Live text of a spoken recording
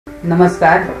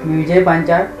नमस्कार, मी विजय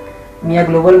पांचाळ. मी या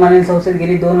ग्लोबल मानवी संस्थेत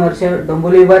गेली 2 वर्ष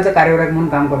डोंबिवली विभागाचा कार्यवाहक म्हणून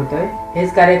काम करतोय.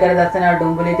 हेच कार्य करत असताना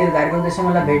डोंबिवली येथील गारगोदशी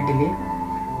मला भेट दिली.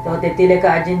 तेव्हा तेथील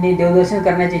एका आजींनी देवदर्शन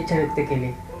करण्याची इच्छा व्यक्त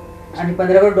केली आणि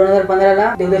 15 ऑगस्ट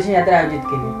 2015ला देवदर्शन यात्रा आयोजित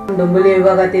केली. डोंबिवली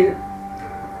विभागातील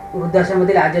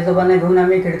वृद्धाश्रमातील आजी-आजोबांना घेऊन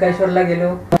आम्ही खिडकेश्वरला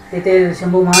गेलो. तेथे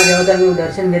शंभू महादेवाचं आम्ही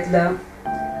दर्शन घेतलं.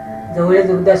 जवळच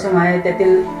वृद्धाश्रम आहे,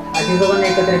 त्यातील आजी-आजोबांना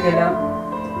एकत्र केलं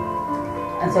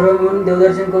आणि सर्व मिळून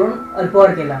देवदर्शन करून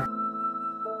अल्पहार केला.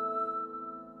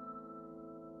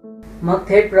 मग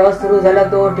थेट प्रवास सुरू झाला,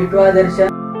 तो टिटवाळा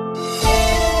दर्शन.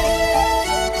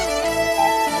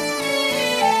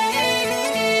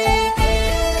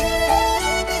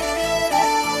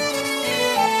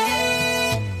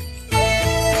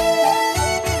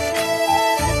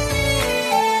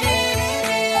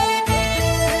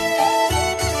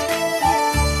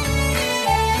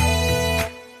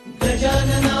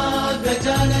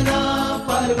 गजानना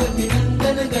पार्वती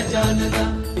नंदन गजानना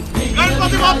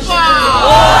गणपती बाप्पा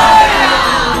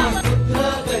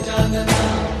गजानना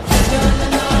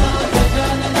गजानना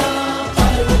गजानना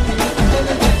पार्वती नंदन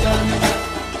गजानना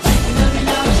विघ्न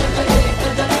विनाशक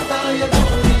एकदंताय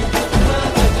गौरी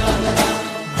गजानना.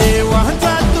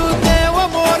 देवाचा तू देव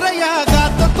मोरया,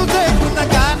 गात तुझे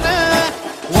गुणगान,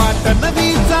 वाट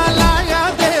नवी चालाया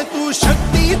दे तू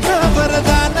शक्तीचं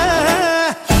वरदान.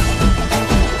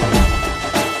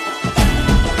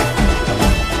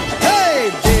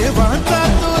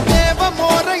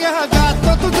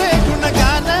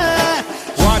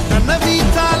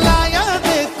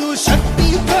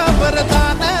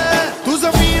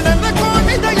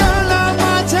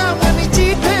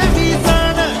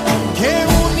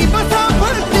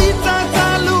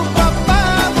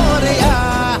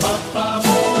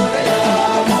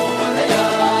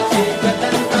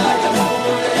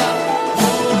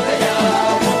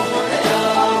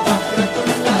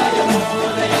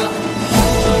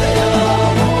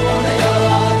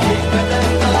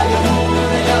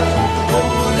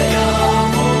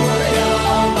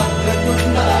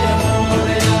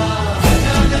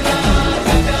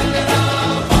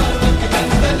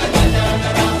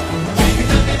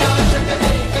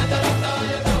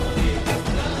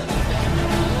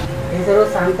 सर्व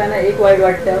सांगताना एक वाईट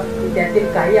वाटतं की त्यातील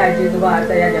काही आजी-आजोबा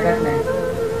आता या जगात नाही.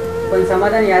 पण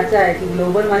समाधान याचं आहे की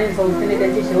ग्लोबल मानवी संस्थेने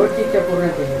त्यांची शेवटची इच्छा पूर्ण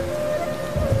केली.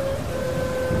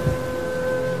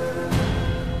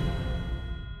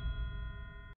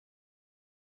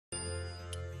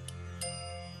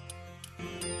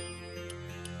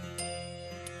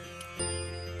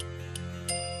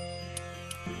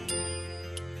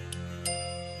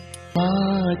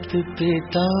 मात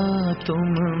पिता तुम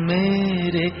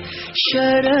मेरे,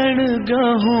 शरण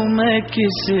गहूँ मैं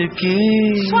किसकी,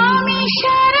 स्वामी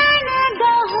शरण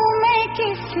गहूँ मैं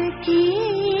किसकी.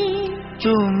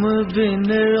 तुम बिन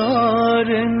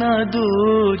और न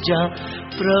दूजा,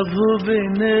 प्रभु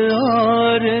बिन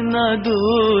और न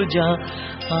दूजा,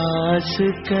 आस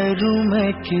करूँ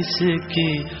मैं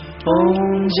किसकी.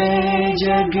 ओम जय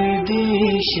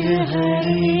जगदीश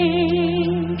हरि,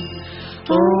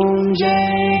 ओम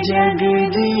जय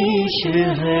जगदीश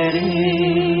हरे,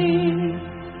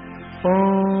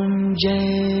 ओम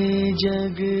जय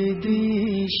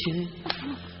जगदीश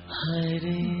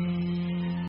हरे.